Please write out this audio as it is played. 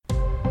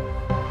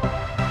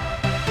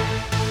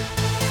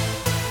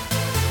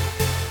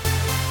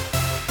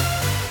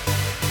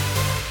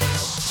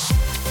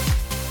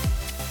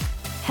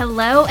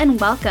Hello and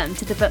welcome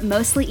to the But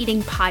Mostly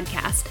Eating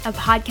podcast, a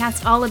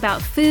podcast all about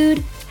food,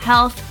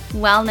 health,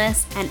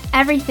 wellness, and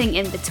everything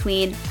in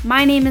between.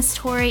 My name is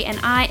Tori, and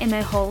I am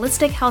a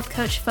holistic health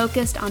coach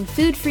focused on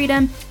food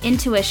freedom,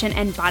 intuition,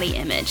 and body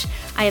image.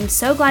 I am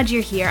so glad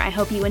you're here. I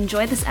hope you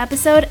enjoy this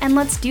episode, and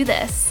let's do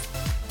this.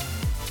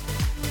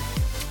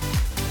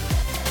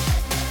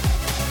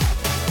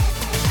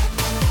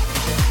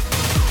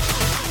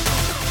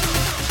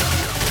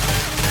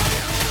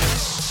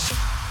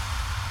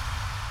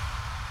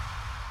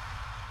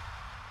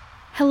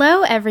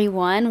 Hello,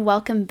 everyone.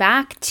 Welcome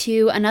back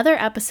to another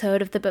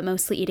episode of the But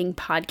Mostly Eating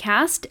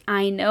podcast.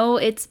 I know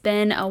it's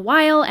been a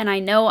while, and I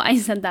know I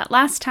said that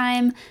last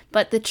time,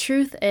 but the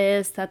truth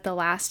is that the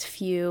last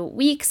few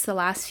weeks, the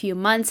last few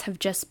months have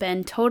just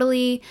been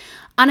totally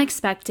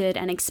unexpected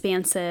and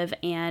expansive,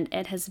 and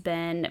it has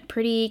been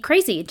pretty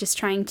crazy just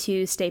trying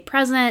to stay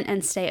present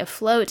and stay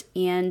afloat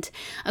and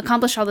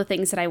accomplish all the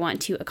things that I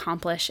want to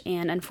accomplish.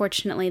 And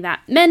unfortunately,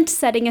 that meant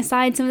setting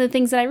aside some of the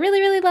things that I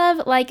really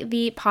love, like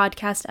the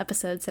podcast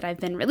episodes that I've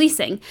been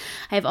releasing.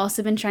 I've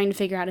also been trying to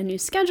figure out a new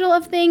schedule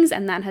of things,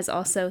 and that has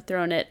also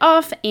thrown it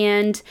off,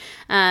 and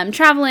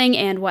traveling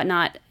and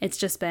whatnot. It's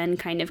just been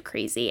kind of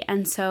crazy.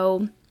 And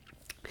so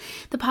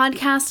the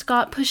podcast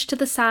got pushed to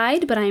the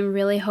side, but I'm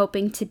really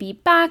hoping to be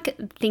back.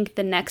 I think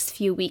the next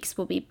few weeks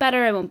will be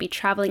better. I won't be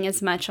traveling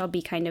as much. I'll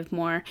be kind of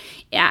more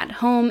at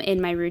home in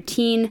my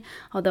routine,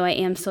 although I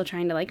am still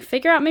trying to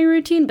figure out my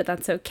routine, but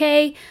that's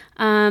okay.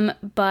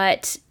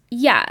 But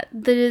yeah,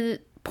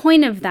 the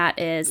point of that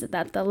is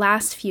that the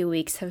last few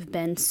weeks have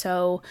been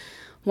so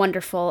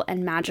wonderful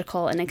and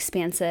magical and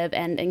expansive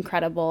and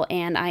incredible,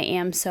 and I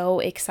am so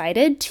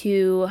excited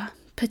to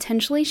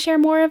potentially share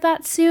more of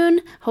that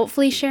soon,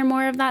 hopefully share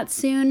more of that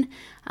soon,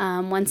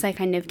 once I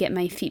kind of get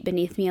my feet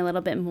beneath me a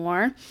little bit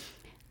more.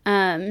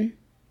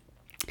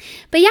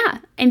 But yeah,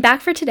 I'm back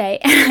for today,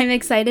 and I'm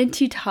excited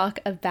to talk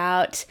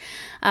about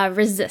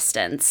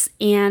resistance.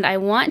 And I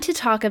want to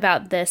talk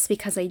about this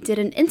because I did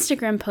an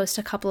Instagram post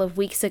a couple of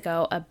weeks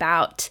ago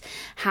about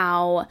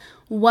how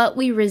what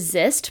we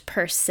resist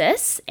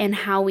persists and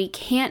how we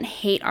can't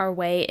hate our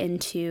way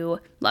into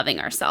loving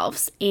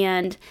ourselves.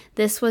 And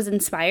this was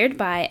inspired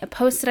by a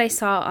post that I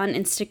saw on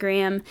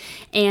Instagram,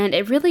 and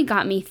it really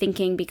got me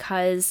thinking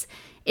because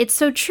it's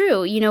so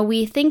true. You know,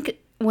 we think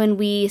when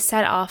we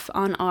set off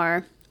on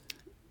our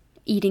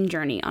eating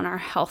journey, on our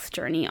health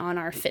journey, on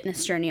our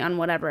fitness journey, on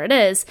whatever it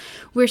is,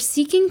 we're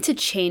seeking to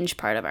change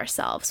part of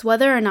ourselves,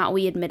 whether or not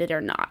we admit it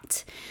or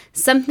not.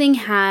 Something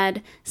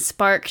had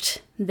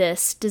sparked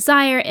this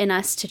desire in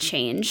us to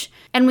change,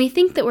 and we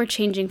think that we're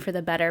changing for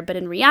the better, but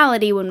in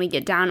reality, when we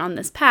get down on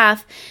this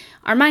path,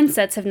 our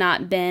mindsets have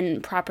not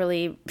been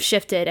properly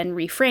shifted and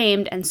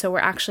reframed, and so we're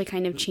actually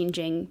kind of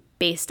changing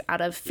based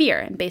out of fear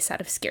and based out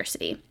of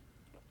scarcity.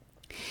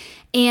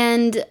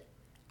 And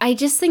I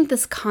just think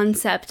this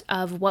concept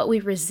of what we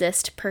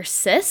resist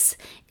persists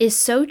is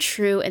so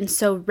true and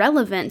so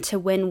relevant to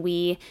when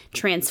we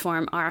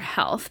transform our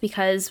health,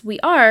 because we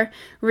are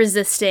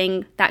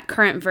resisting that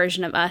current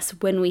version of us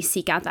when we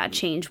seek out that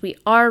change. We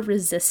are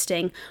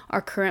resisting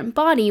our current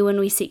body when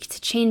we seek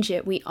to change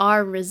it. We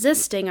are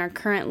resisting our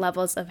current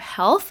levels of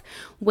health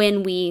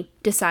when we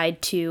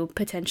decide to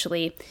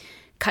potentially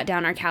cut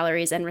down our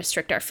calories and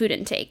restrict our food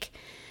intake.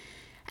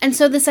 And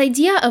so this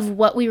idea of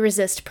what we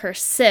resist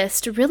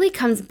persist really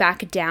comes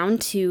back down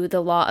to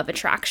the law of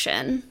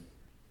attraction.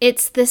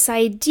 It's this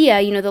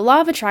idea, the law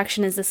of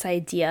attraction is this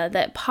idea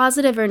that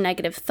positive or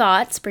negative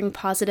thoughts bring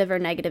positive or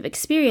negative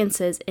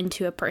experiences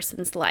into a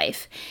person's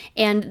life.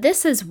 And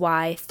this is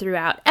why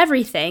throughout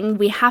everything,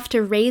 we have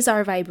to raise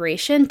our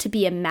vibration to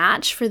be a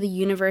match for the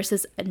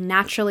universe's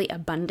naturally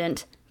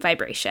abundant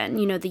vibration.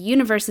 The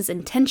universe's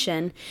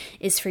intention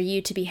is for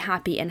you to be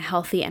happy and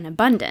healthy and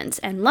abundant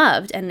and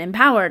loved and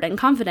empowered and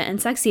confident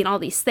and sexy and all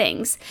these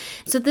things.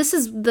 So this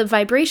is the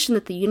vibration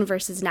that the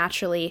universe is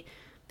naturally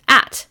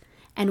at.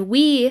 And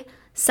we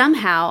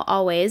somehow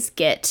always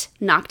get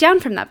knocked down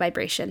from that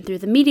vibration through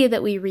the media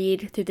that we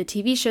read, through the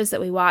TV shows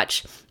that we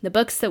watch, the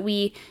books that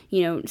we,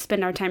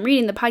 spend our time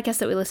reading, the podcasts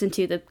that we listen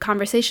to, the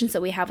conversations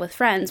that we have with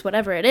friends,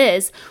 whatever it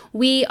is,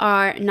 we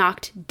are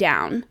knocked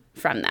down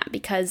from that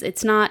because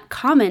it's not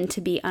common to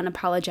be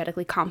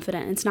unapologetically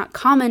confident. It's not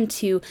common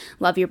to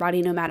love your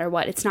body no matter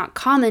what. It's not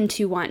common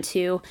to want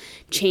to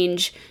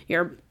change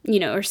your,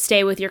 or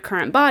stay with your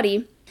current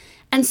body.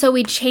 And so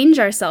we change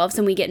ourselves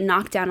and we get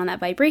knocked down on that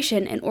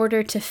vibration in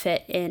order to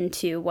fit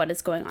into what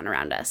is going on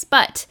around us.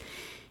 But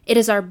it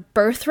is our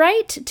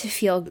birthright to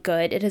feel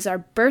good. It is our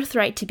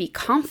birthright to be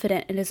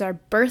confident. It is our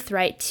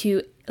birthright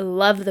to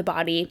love the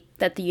body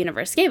that the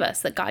universe gave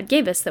us, that God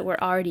gave us, that we're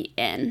already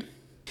in.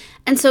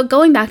 And so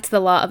going back to the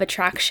law of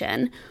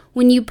attraction,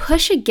 when you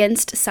push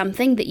against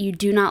something that you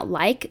do not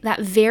like,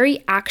 that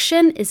very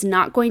action is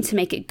not going to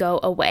make it go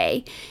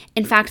away.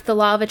 In fact, the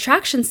law of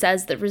attraction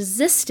says that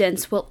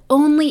resistance will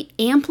only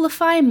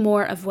amplify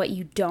more of what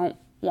you don't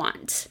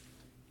want.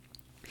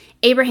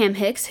 Abraham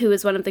Hicks, who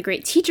is one of the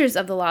great teachers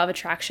of the law of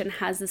attraction,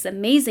 has this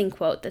amazing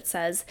quote that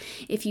says,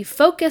 if you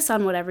focus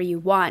on whatever you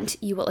want,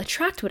 you will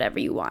attract whatever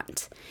you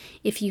want.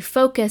 If you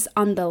focus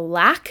on the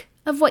lack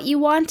of what you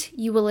want,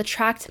 you will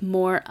attract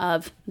more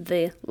of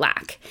the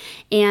lack.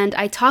 And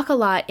I talk a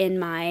lot in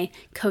my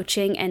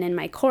coaching and in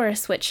my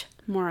course, which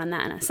more on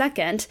that in a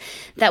second,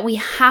 that we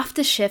have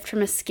to shift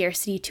from a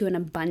scarcity to an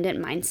abundant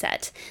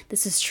mindset.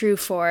 This is true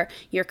for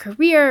your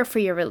career, for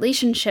your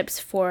relationships,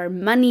 for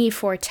money,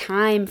 for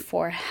time,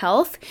 for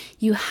health.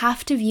 You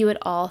have to view it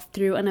all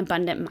through an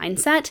abundant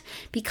mindset,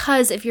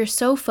 because if you're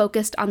so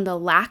focused on the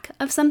lack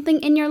of something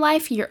in your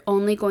life, you're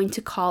only going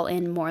to call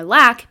in more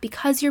lack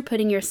because you're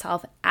putting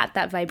yourself at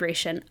that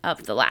vibration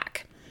of the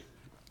lack.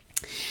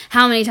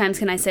 How many times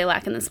can I say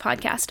lack in this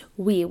podcast?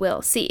 We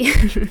will see.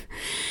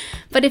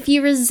 But if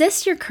you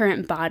resist your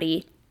current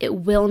body, it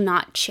will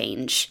not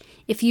change.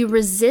 If you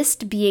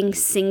resist being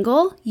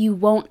single, you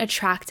won't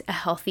attract a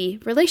healthy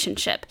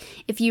relationship.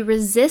 If you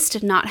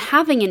resist not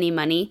having any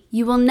money,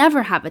 you will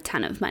never have a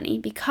ton of money,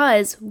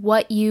 because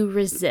what you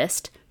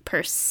resist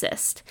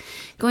persists.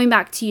 Going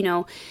back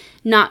to,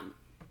 not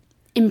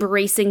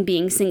embracing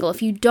being single.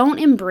 If you don't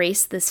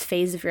embrace this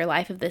phase of your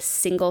life, of this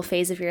single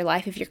phase of your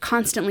life, if you're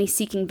constantly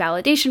seeking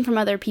validation from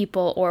other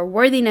people or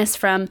worthiness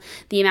from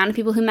the amount of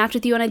people who match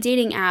with you on a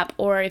dating app,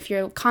 or if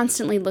you're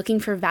constantly looking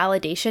for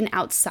validation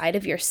outside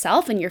of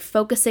yourself and you're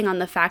focusing on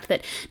the fact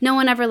that no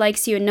one ever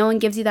likes you and no one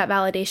gives you that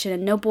validation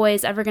and no boy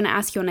is ever going to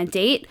ask you on a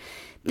date,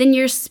 then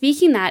you're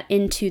speaking that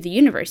into the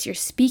universe. You're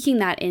speaking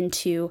that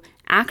into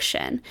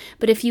action.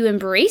 But if you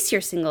embrace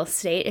your single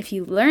state, if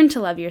you learn to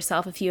love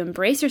yourself, if you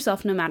embrace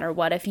yourself no matter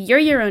what, if you're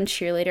your own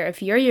cheerleader,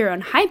 if you're your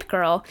own hype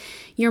girl,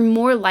 you're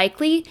more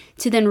likely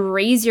to then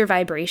raise your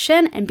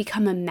vibration and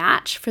become a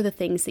match for the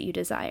things that you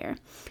desire.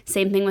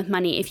 Same thing with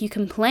money. If you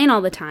complain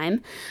all the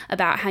time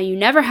about how you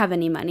never have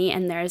any money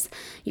and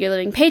you're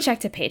living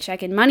paycheck to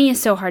paycheck and money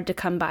is so hard to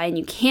come by and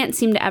you can't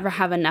seem to ever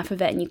have enough of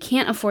it and you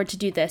can't afford to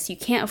do this, you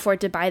can't afford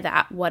to buy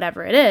that,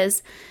 whatever it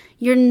is,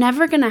 you're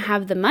never going to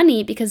have the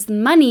money, because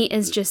money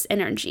is just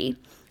energy.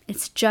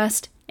 It's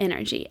just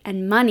energy.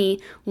 And money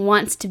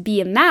wants to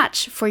be a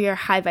match for your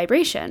high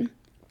vibration.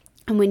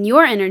 And when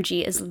your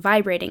energy is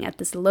vibrating at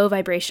this low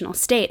vibrational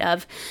state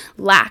of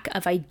lack,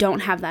 of I don't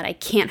have that, I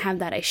can't have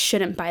that, I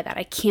shouldn't buy that,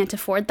 I can't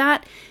afford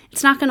that,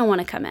 it's not going to want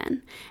to come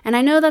in. And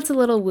I know that's a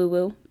little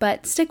woo-woo,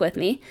 but stick with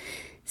me.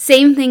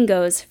 Same thing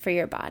goes for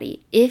your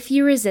body. If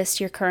you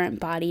resist your current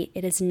body,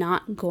 it is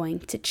not going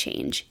to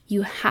change.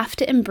 You have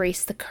to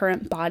embrace the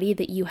current body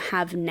that you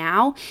have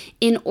now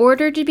in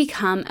order to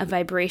become a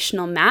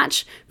vibrational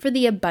match for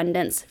the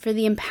abundance, for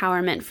the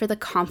empowerment, for the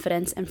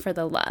confidence, and for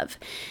the love.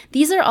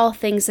 These are all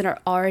things that are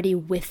already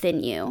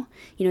within you.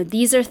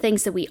 These are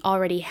things that we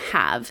already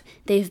have.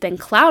 They've been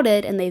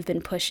clouded and they've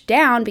been pushed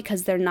down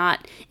because they're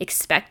not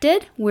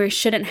expected. We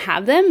shouldn't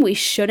have them. We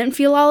shouldn't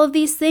feel all of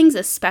these things,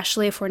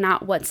 especially if we're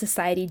not what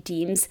society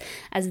deems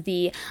as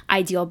the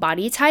ideal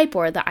body type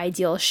or the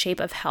ideal shape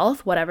of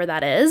health, whatever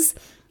that is.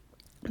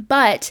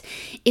 But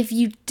if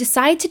you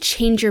decide to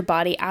change your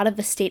body out of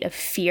a state of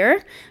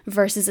fear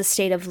versus a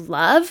state of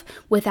love,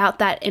 without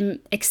that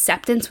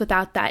acceptance,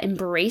 without that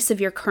embrace of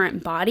your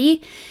current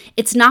body,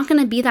 it's not going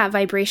to be that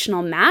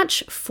vibrational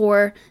match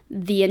for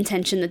the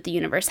intention that the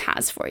universe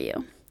has for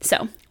you.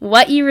 So,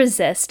 what you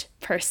resist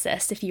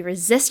persists. If you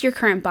resist your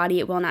current body,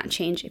 it will not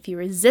change. If you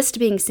resist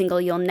being single,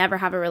 you'll never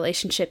have a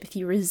relationship. If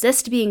you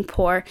resist being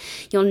poor,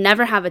 you'll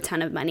never have a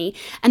ton of money.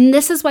 And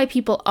this is why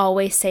people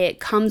always say it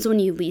comes when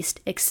you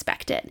least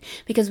expect it.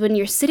 Because when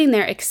you're sitting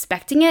there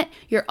expecting it,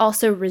 you're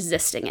also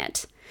resisting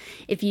it.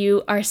 If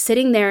you are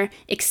sitting there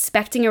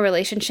expecting a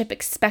relationship,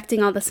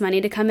 expecting all this money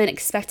to come in,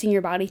 expecting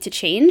your body to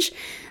change,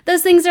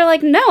 those things are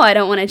like, no, I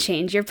don't want to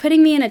change. You're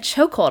putting me in a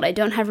chokehold. I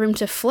don't have room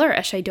to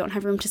flourish. I don't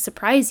have room to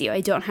surprise you.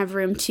 I don't have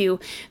room to,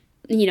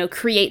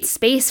 create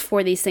space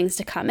for these things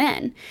to come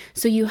in.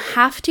 So you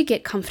have to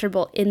get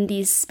comfortable in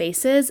these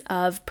spaces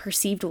of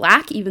perceived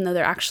lack, even though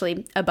they're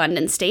actually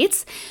abundant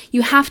states.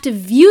 You have to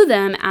view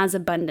them as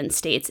abundant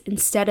states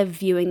instead of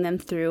viewing them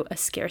through a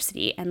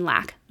scarcity and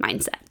lack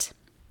mindset.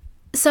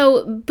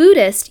 So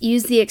Buddhists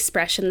use the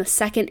expression the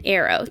second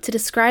arrow to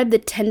describe the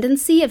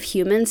tendency of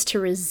humans to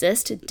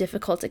resist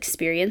difficult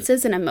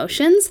experiences and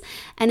emotions,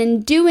 and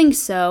in doing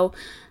so,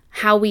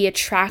 how we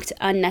attract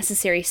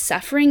unnecessary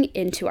suffering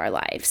into our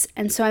lives.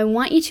 And so I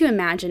want you to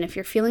imagine, if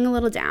you're feeling a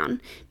little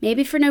down,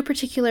 maybe for no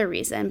particular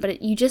reason,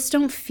 but you just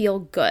don't feel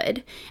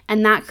good,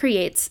 and that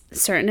creates a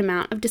certain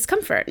amount of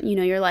discomfort.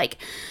 You're like,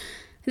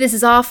 this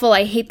is awful,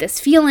 I hate this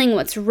feeling,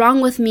 what's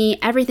wrong with me,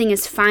 everything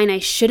is fine, I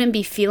shouldn't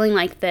be feeling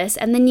like this,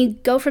 and then you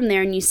go from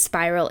there and you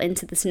spiral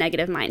into this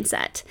negative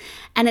mindset.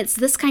 And it's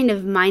this kind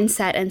of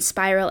mindset and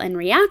spiral and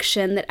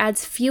reaction that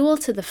adds fuel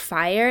to the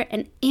fire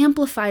and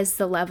amplifies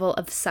the level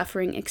of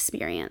suffering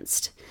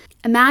experienced.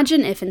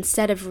 Imagine if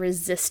instead of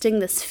resisting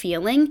this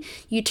feeling,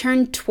 you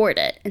turned toward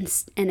it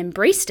and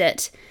embraced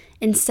it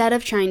instead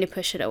of trying to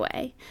push it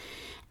away.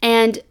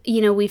 And,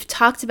 we've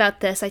talked about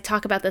this. I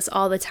talk about this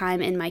all the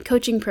time in my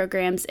coaching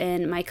programs,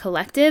 in my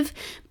collective,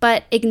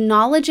 but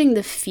acknowledging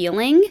the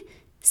feeling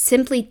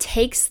simply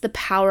takes the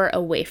power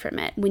away from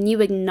it. When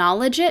you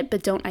acknowledge it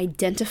but don't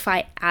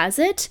identify as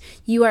it,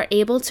 you are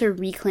able to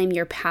reclaim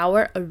your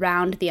power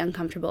around the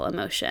uncomfortable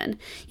emotion.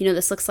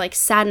 This looks like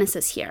sadness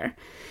is here,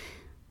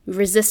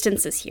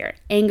 resistance is here,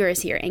 anger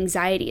is here,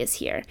 anxiety is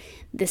here.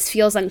 This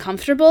feels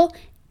uncomfortable,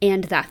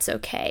 and that's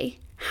okay.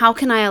 How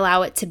can I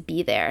allow it to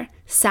be there?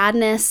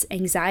 Sadness,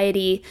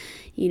 anxiety,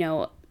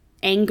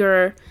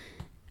 anger,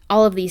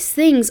 all of these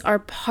things are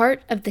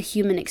part of the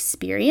human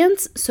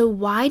experience. So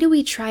why do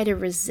we try to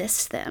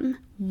resist them?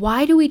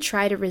 Why do we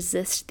try to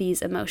resist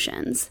these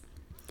emotions?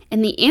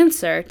 And the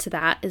answer to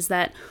that is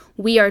that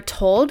we are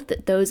told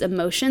that those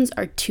emotions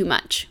are too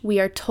much. We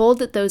are told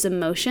that those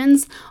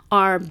emotions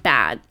are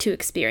bad to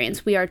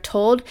experience. We are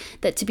told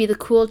that to be the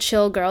cool,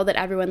 chill girl that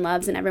everyone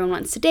loves and everyone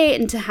wants to date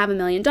and to have $1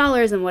 million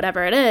and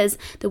whatever it is,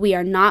 that we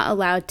are not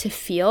allowed to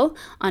feel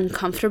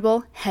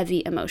uncomfortable,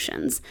 heavy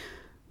emotions.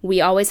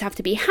 We always have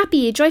to be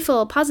happy,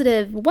 joyful,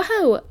 positive,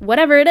 whoa,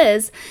 whatever it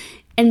is,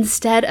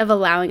 instead of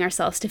allowing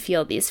ourselves to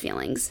feel these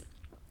feelings.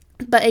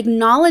 But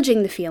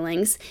acknowledging the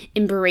feelings,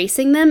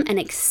 embracing them, and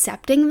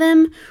accepting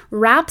them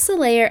wraps a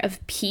layer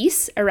of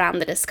peace around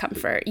the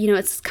discomfort.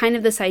 It's kind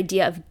of this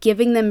idea of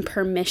giving them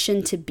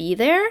permission to be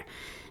there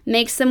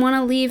makes them want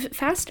to leave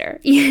faster.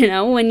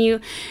 When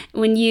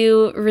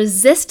you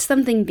resist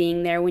something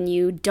being there, when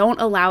you don't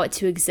allow it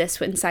to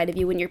exist inside of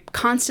you, when you're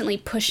constantly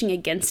pushing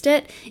against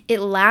it, it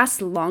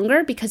lasts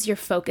longer because you're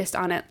focused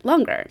on it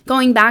longer.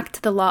 Going back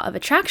to the law of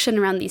attraction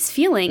around these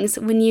feelings,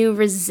 when you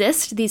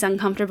resist these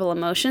uncomfortable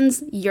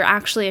emotions, you're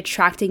actually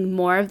attracting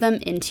more of them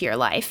into your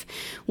life.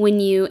 When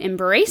you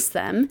embrace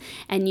them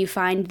and you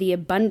find the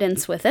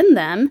abundance within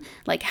them,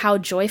 like how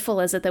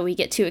joyful is it that we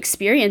get to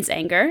experience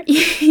anger,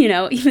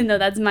 even though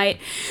that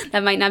might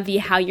not be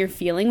how you're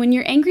feeling when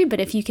you're angry, but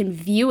if you can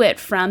view it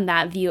from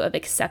that view of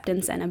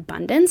acceptance and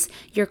abundance,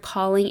 you're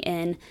calling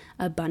in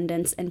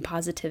abundance and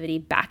positivity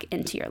back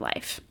into your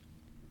life.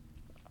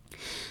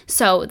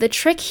 So the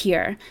trick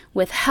here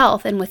with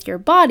health and with your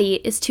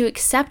body is to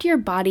accept your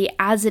body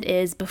as it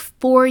is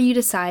before you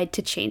decide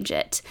to change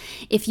it.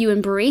 If you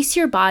embrace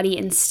your body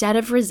instead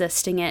of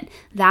resisting it,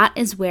 that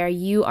is where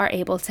you are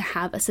able to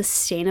have a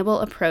sustainable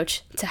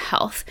approach to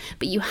health.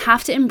 But you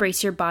have to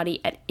embrace your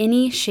body at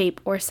any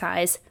shape or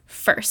size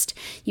first.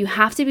 You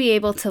have to be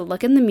able to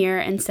look in the mirror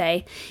and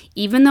say,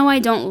 even though I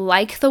don't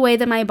like the way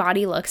that my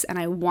body looks and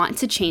I want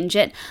to change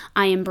it,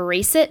 I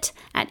embrace it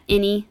at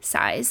any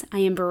size. I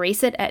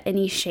embrace it at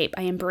any shape.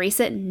 I embrace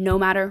it no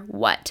matter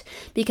what.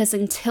 Because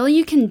until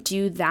you can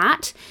do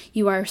that,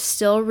 you are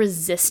still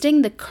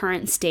resisting the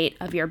current state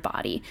of your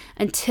body.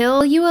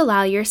 Until you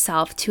allow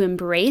yourself to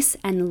embrace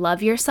and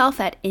love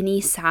yourself at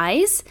any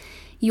size,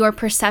 your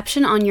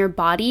perception on your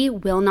body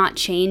will not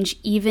change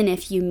even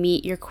if you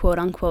meet your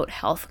quote-unquote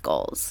health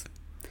goals.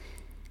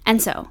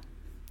 And so,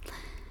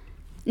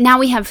 now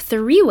we have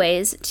 3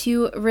 ways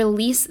to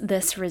release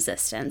this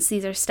resistance.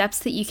 These are steps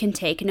that you can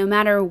take no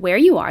matter where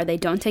you are. They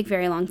don't take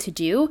very long to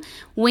do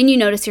when you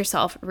notice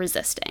yourself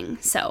resisting.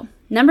 So,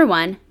 number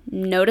 1,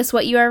 notice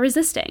what you are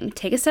resisting.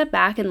 Take a step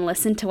back and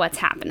listen to what's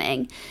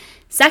happening.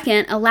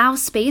 Second, allow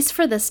space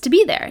for this to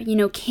be there.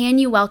 Can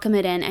you welcome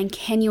it in and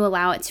can you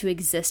allow it to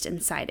exist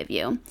inside of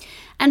you?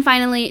 And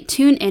finally,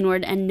 tune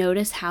inward and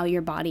notice how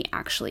your body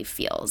actually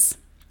feels.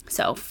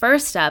 So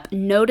first up,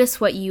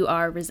 notice what you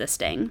are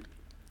resisting.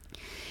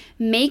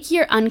 Make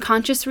your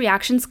unconscious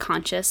reactions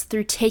conscious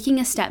through taking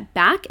a step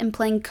back and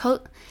paying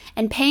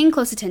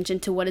close attention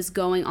to what is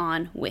going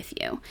on with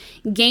you.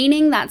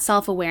 Gaining that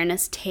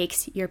self-awareness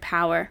takes your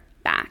power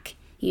back,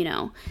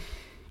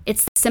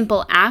 It's the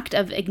simple act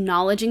of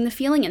acknowledging the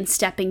feeling and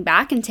stepping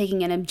back and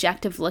taking an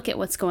objective look at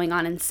what's going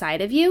on inside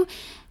of you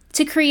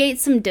to create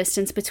some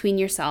distance between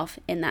yourself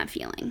and that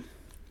feeling.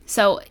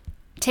 So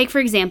take, for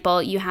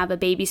example, you have a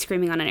baby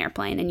screaming on an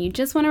airplane and you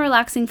just want a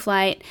relaxing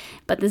flight,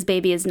 but this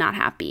baby is not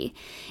happy.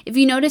 If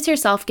you notice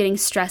yourself getting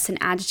stressed and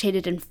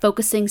agitated and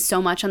focusing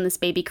so much on this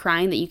baby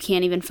crying that you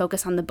can't even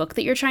focus on the book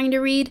that you're trying to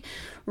read,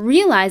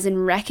 realize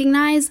and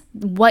recognize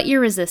what you're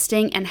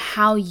resisting and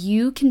how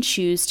you can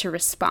choose to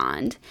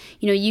respond.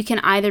 You can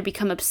either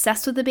become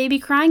obsessed with the baby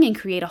crying and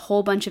create a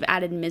whole bunch of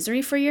added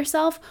misery for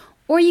yourself,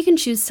 or you can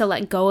choose to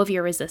let go of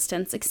your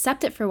resistance,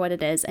 accept it for what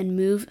it is, and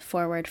move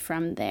forward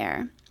from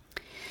there.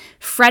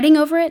 Fretting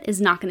over it is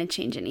not going to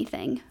change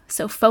anything.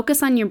 So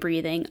focus on your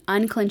breathing,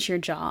 unclench your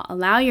jaw,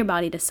 allow your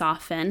body to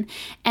soften,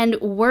 and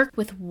work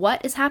with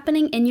what is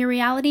happening in your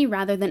reality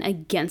rather than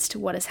against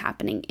what is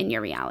happening in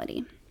your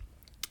reality.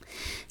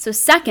 So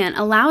second,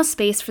 allow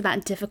space for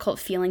that difficult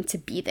feeling to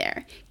be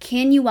there.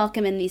 Can you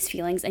welcome in these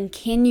feelings and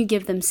can you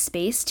give them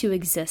space to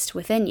exist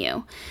within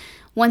you?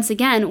 Once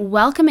again,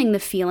 welcoming the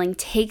feeling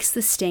takes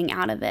the sting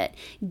out of it.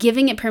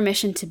 Giving it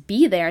permission to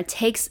be there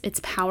takes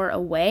its power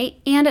away,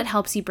 and it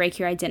helps you break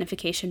your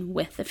identification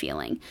with the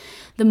feeling.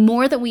 The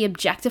more that we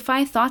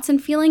objectify thoughts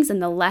and feelings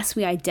and the less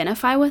we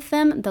identify with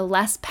them, the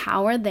less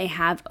power they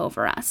have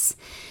over us.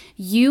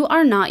 You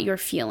are not your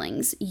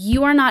feelings.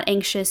 You are not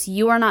anxious.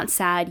 You are not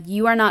sad.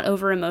 You are not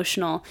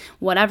over-emotional,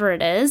 whatever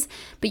it is,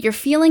 but your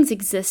feelings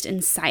exist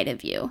inside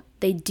of you.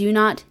 They do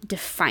not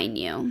define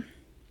you.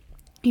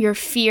 Your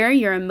fear,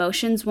 your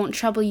emotions won't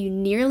trouble you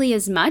nearly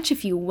as much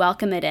if you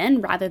welcome it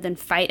in rather than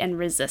fight and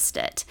resist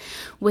it.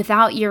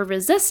 Without your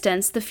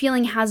resistance, the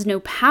feeling has no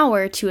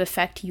power to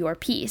affect your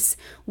peace.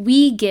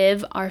 We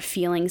give our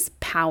feelings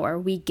power.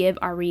 We give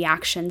our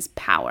reactions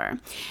power.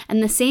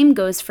 And the same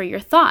goes for your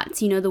thoughts.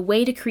 The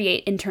way to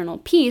create internal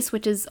peace,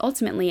 which is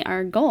ultimately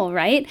our goal,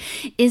 right,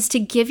 is to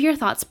give your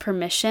thoughts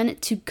permission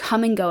to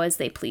come and go as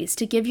they please,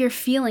 to give your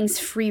feelings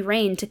free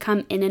rein to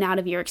come in and out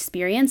of your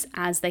experience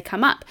as they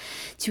come up,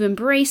 to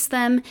embrace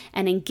them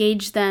and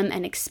engage them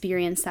and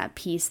experience that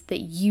peace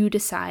that you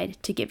decide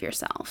to give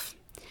yourself.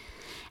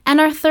 And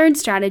our third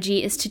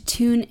strategy is to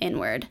tune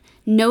inward.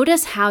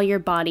 Notice how your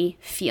body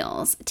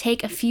feels.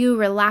 Take a few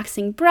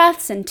relaxing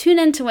breaths and tune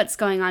into what's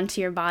going on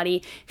to your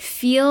body.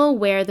 Feel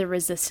where the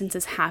resistance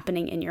is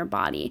happening in your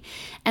body.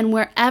 And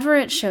wherever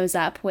it shows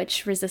up,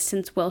 which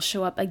resistance will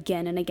show up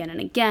again and again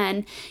and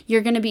again,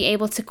 you're going to be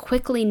able to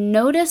quickly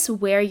notice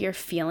where you're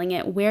feeling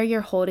it, where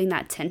you're holding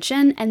that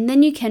tension, and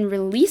then you can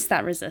release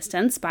that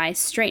resistance by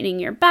straightening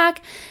your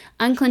back,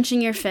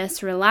 unclenching your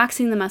fists,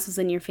 relaxing the muscles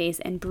in your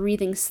face, and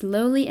breathing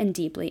slowly and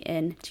deeply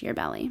into your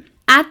belly.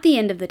 At the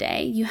end of the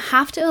day, you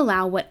have to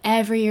allow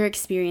whatever you're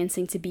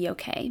experiencing to be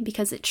okay,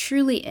 because it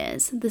truly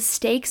is. The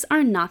stakes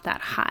are not that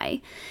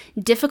high.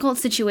 Difficult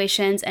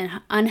situations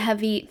and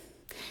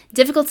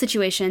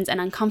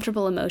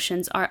uncomfortable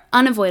emotions are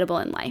unavoidable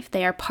in life.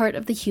 They are part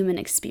of the human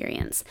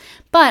experience.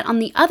 But on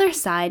the other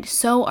side,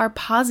 so are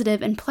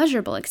positive and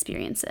pleasurable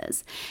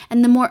experiences.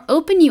 And the more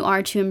open you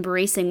are to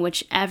embracing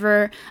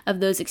whichever of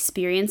those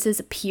experiences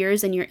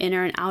appears in your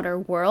inner and outer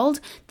world,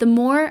 the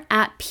more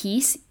at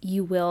peace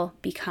you will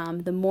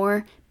become, the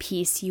more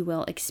peace you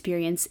will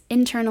experience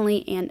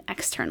internally and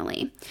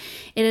externally.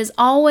 It is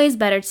always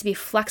better to be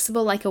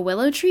flexible like a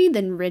willow tree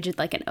than rigid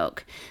like an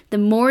oak. The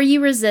more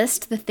you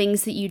resist the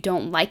things that you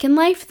don't like in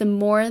life, the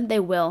more they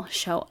will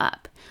show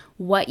up.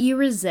 What you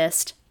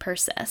resist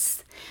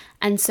persists.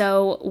 And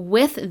so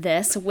with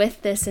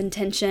this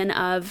intention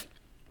of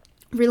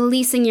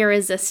releasing your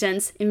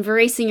resistance,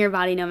 embracing your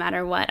body no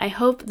matter what, I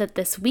hope that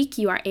this week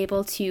you are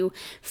able to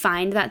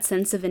find that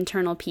sense of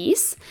internal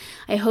peace.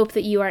 I hope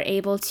that you are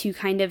able to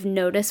kind of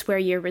notice where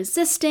you're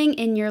resisting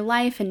in your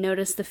life and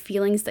notice the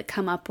feelings that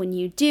come up when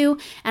you do.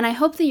 And I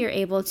hope that you're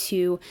able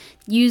to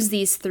use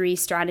these 3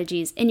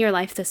 strategies in your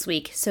life this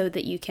week so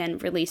that you can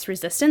release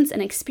resistance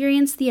and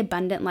experience the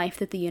abundant life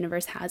that the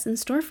universe has in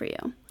store for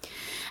you.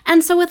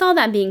 And so with all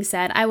that being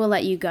said, I will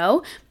let you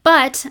go,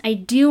 but I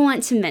do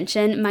want to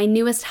mention my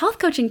newest health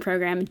coaching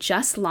program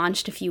just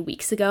launched a few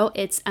weeks ago.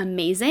 It's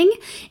amazing.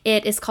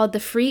 It is called the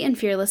Free and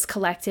Fearless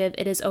Collective.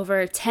 It is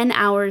over 10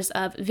 hours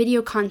of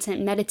video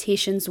content,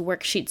 meditations,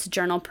 worksheets,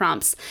 journal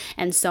prompts,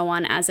 and so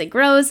on as it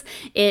grows.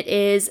 It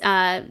is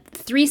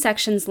 3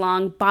 sections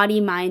long,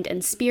 body, mind,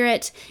 and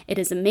spirit. It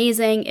is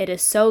amazing. It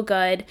is so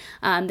good.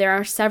 There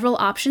are several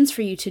options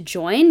for you to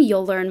join.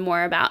 You'll learn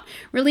more about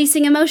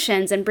releasing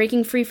emotions and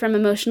breaking free from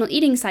emotional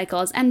eating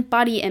cycles and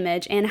body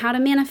image and how to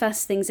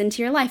manifest things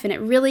into your life. And it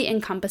really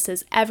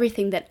encompasses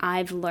everything that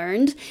I've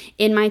learned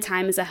in my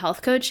time as a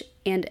health coach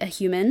and a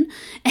human,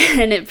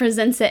 and it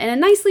presents it in a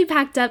nicely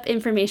packed up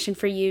information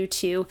for you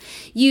to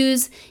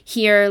use,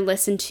 hear,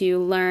 listen to,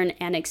 learn,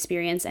 and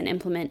experience and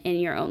implement in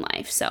your own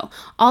life. So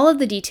all of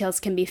the details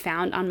can be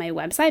found on my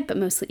website,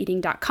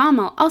 butmostlyeating.com.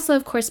 I'll also,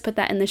 of course, put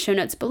that in the show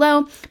notes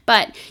below,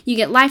 but you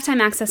get lifetime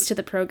access to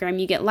the program.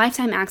 You get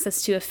lifetime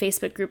access to a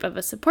Facebook group of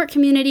a support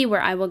community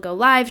where I will go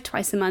live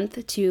twice a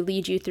month to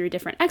lead you through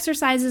different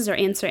exercises or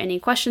answer any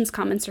questions,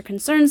 comments, or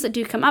concerns that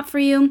do come up for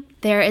you.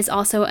 There is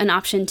also an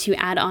option to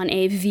add on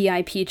a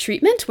VIP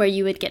treatment where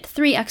you would get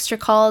 3 extra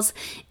calls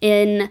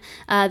in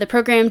the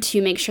program to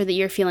make sure that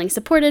you're feeling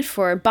supported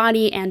for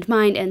body and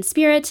mind and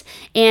spirit.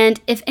 And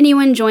if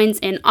anyone joins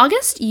in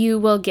August, you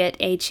will get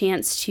a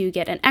chance to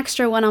get an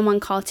extra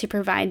one-on-one call to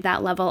provide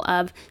that level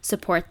of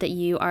support that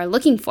you are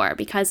looking for.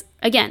 Because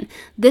again,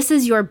 this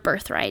is your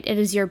birthright. It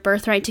is your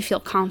birthright to feel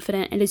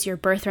confident. It is your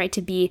birthright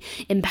to be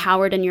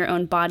empowered in your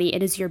own body.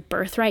 It is your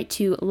birthright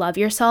to love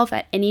yourself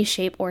at any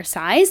shape or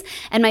size.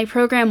 And my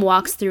program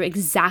walks through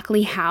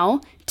exactly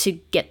how to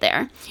get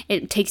there.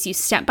 It takes you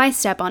step by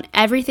step on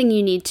everything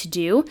you need to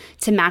do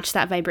to match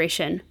that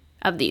vibration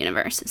of the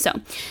universe.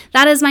 So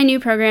that is my new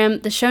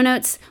program. The show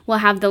notes will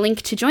have the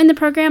link to join the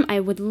program. I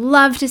would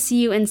love to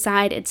see you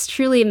inside. It's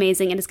truly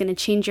amazing and it's going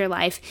to change your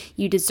life.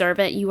 You deserve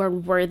it. You are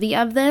worthy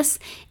of this.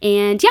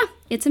 And yeah,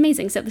 it's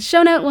amazing. So the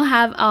show note will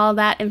have all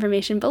that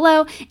information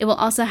below. It will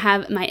also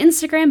have my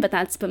Instagram, but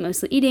that's But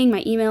Mostly Eating.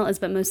 My email is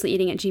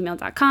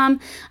butmostlyeating@gmail.com.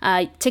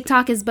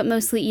 TikTok is But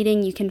Mostly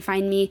Eating. You can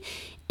find me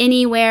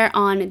anywhere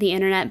on the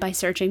internet by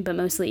searching But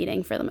Mostly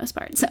Eating for the most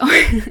part.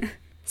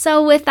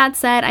 So with that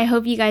said, I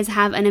hope you guys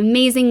have an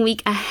amazing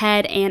week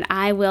ahead, and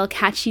I will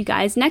catch you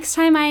guys next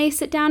time I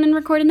sit down and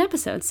record an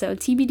episode. So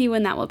TBD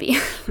when that will be.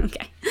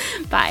 Okay,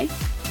 bye.